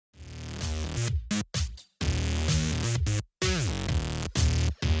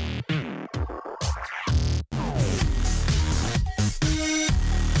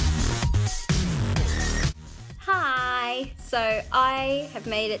So I have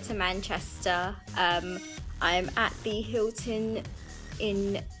made it to Manchester. I'm at the Hilton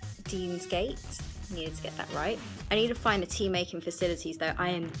in Deansgate. I needed to get that right. I need to find the tea making facilities though. I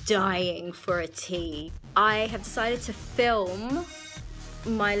am dying for a tea. I have decided to film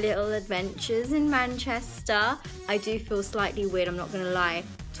my little adventures in Manchester. I do feel slightly weird, I'm not gonna lie,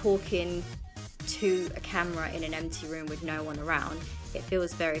 talking to a camera in an empty room with no one around. It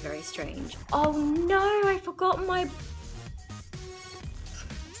feels very, very strange. Oh no, I forgot my...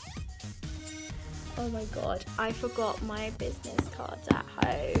 Oh my god, I forgot my business cards at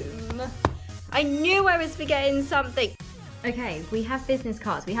home. I knew I was forgetting something. Okay, we have business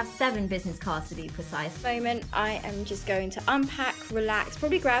cards. We have 7 business cards to be precise. At the moment, I am just going to unpack, relax,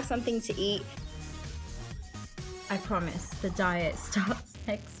 probably grab something to eat. I promise, the diet starts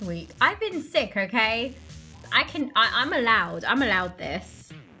next week. I've been sick, okay? I'm allowed this.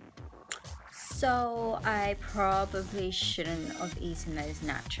 So I probably shouldn't have eaten those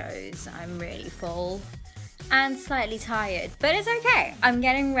nachos. I'm really full and slightly tired, but it's okay. I'm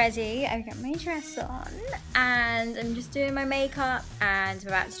getting ready. I've got my dress on and I'm just doing my makeup and I'm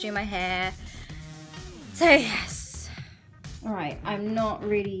about to do my hair. So yes. All right, I'm not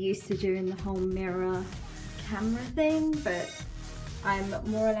really used to doing the whole mirror camera thing, but I'm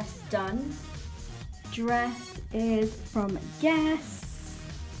more or less done. Dress is from Guess.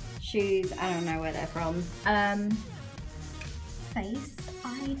 Shoes, I don't know where they're from. Face,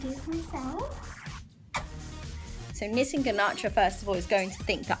 I did myself. So Nitin Ganatra, first of all, is going to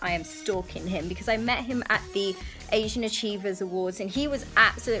think that I am stalking him because I met him at the Asian Achievers Awards and he was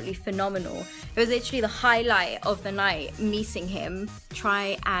absolutely phenomenal. It was literally the highlight of the night, meeting him.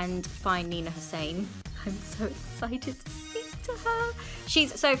 Try and find Nina Hussain. I'm so excited to speak to her.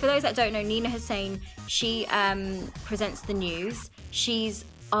 So for those that don't know, Nina Hussain, she presents the news. She's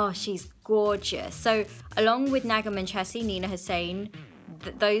gorgeous. So along with Naga Manchesi, Nina Hussain,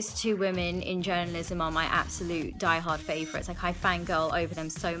 those 2 women in journalism are my absolute die-hard favourites. Like, I fangirl over them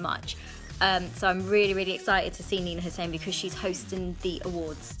so much. So I'm really, really excited to see Nina Hussain because she's hosting the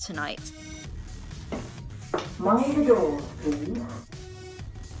awards tonight. Mind the door, please.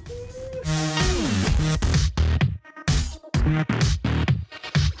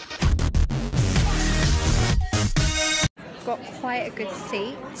 Got quite a good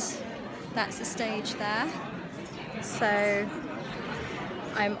seat. That's the stage there. So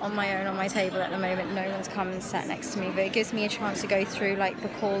I'm on my own on my table at the moment. No one's come and sat next to me, but it gives me a chance to go through like the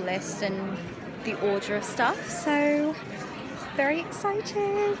call list and the order of stuff. So very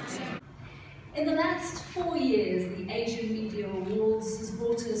excited. In the last 4 years, the Asian Media Awards has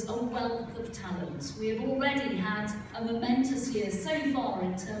brought us a wealth of talent. We have already had a momentous year so far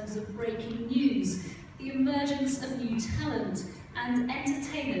in terms of breaking news, the emergence of new talent, and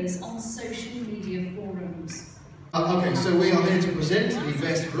entertainers on social media forums. Okay, so we are here to present the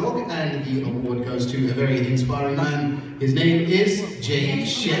best vlog, and the award goes to a very inspiring man. His name is Jay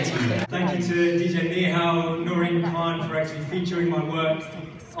Shetty. Thank you to DJ Nihal, Noreen Khan for actually featuring my work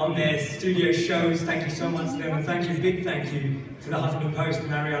on their studio shows. Thank you so much to them, and thank you, big thank you to the Huffington Post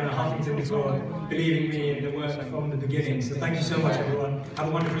and Ariana Huffington for believing me in the work from the beginning. So thank you so much, everyone. Have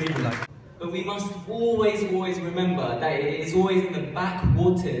a wonderful evening. But we must always remember that it is always in the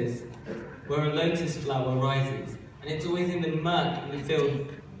backwaters where a lotus flower rises. And it's always in the murk in the field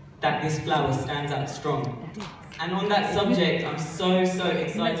that this flower stands out strong. And on that subject, I'm so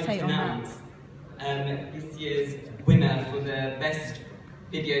excited to announce this year's winner for the Best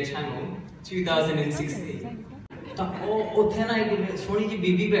Video Channel 2016.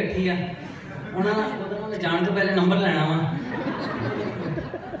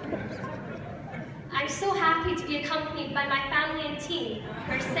 I'm so happy to be accompanied by my family and team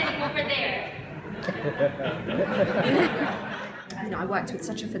who are sitting over there. You know, I worked with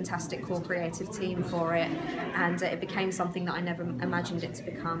such a fantastic core creative team for it, and it became something that I never imagined it to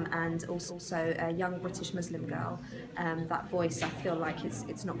become. And also a young British Muslim girl, that voice I feel like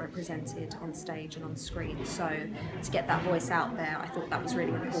it's not represented on stage and on screen. So to get that voice out there, I thought that was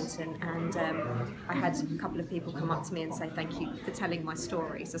really important. And I had a couple of people come up to me and say thank you for telling my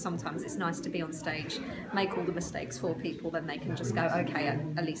story. So sometimes it's nice to be on stage, make all the mistakes for people, then they can just go, okay,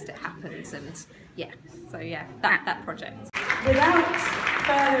 at least it happens. And yeah, so yeah, that project. Without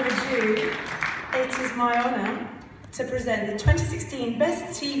further ado, it is my honour to present the 2016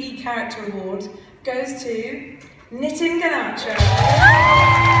 Best TV Character Award goes to Nitin Ganatra.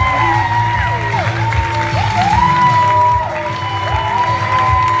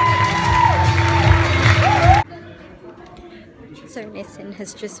 So Nitin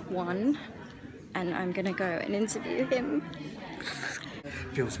has just won and I'm gonna go and interview him.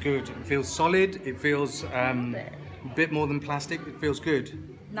 Feels good, it feels solid, it feels A bit more than plastic. It feels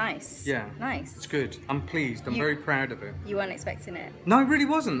good. Nice. Yeah. Nice. It's good. I'm pleased. I'm very proud of it. You weren't expecting it? No, I really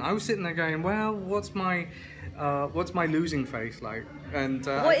wasn't. I was sitting there going, well, what's my losing face like? And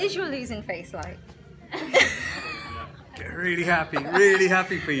what is your losing face like? Really happy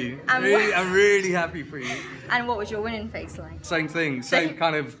for you. I'm really happy for you. And what was your winning face like? Same thing, same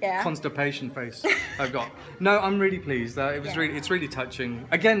kind of constipation face I've got. No, I'm really pleased. It's really touching.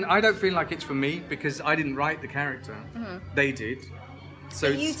 Again, I don't feel like it's for me because I didn't write the character. They did. So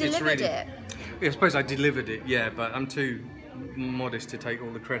but you delivered it. I suppose I delivered it, yeah, but I'm too modest to take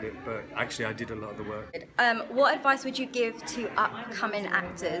all the credit, but actually I did a lot of the work. What advice would you give to upcoming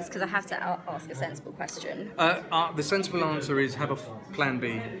actors? Because I have to ask a sensible question. The sensible answer is have a plan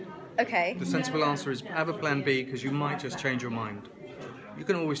B. Okay. The sensible answer is have a plan B because you might just change your mind. You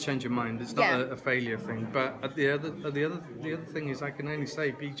can always change your mind. It's not a failure thing. But the other thing is, I can only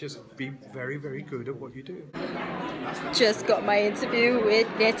say be very, very good at what you do. Just got my interview with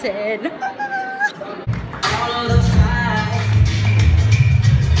Nitin.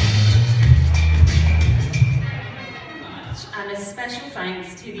 And a special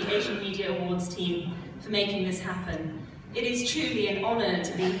thanks to the Asian Media Awards team for making this happen. It is truly an honour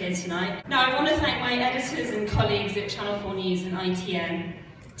to be here tonight. Now I want to thank my editors and colleagues at Channel 4 News and ITN.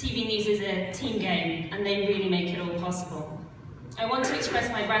 TV News is a team game and they really make it all possible. I want to express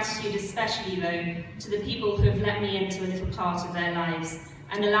my gratitude especially though to the people who have let me into a little part of their lives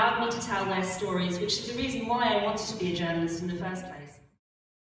and allowed me to tell their stories, which is the reason why I wanted to be a journalist in the first place.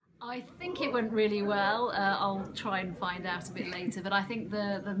 I think it went really well. I'll try and find out a bit later, but I think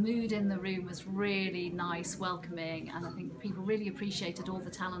the mood in the room was really nice, welcoming, and I think people really appreciated all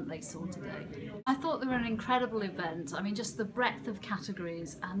the talent they saw today. I thought they were an incredible event. I mean, just the breadth of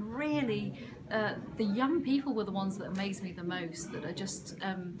categories, and really the young people were the ones that amazed me the most, that are just,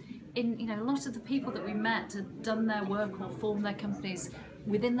 a lot of the people that we met had done their work or formed their companies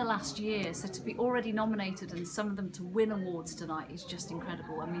within the last year, so to be already nominated and some of them to win awards tonight is just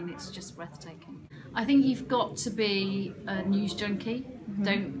incredible. I mean, it's just breathtaking. I think you've got to be a news junkie.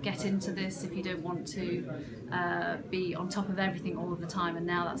 Don't get into this if you don't want to be on top of everything all of the time, and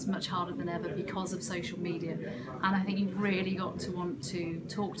now that's much harder than ever because of social media. And I think you've really got to want to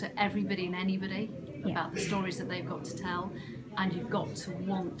talk to everybody and anybody about the stories that they've got to tell, and you've got to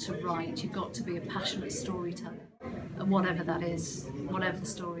want to write. You've got to be a passionate storyteller. Whatever that is, whatever the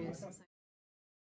story is.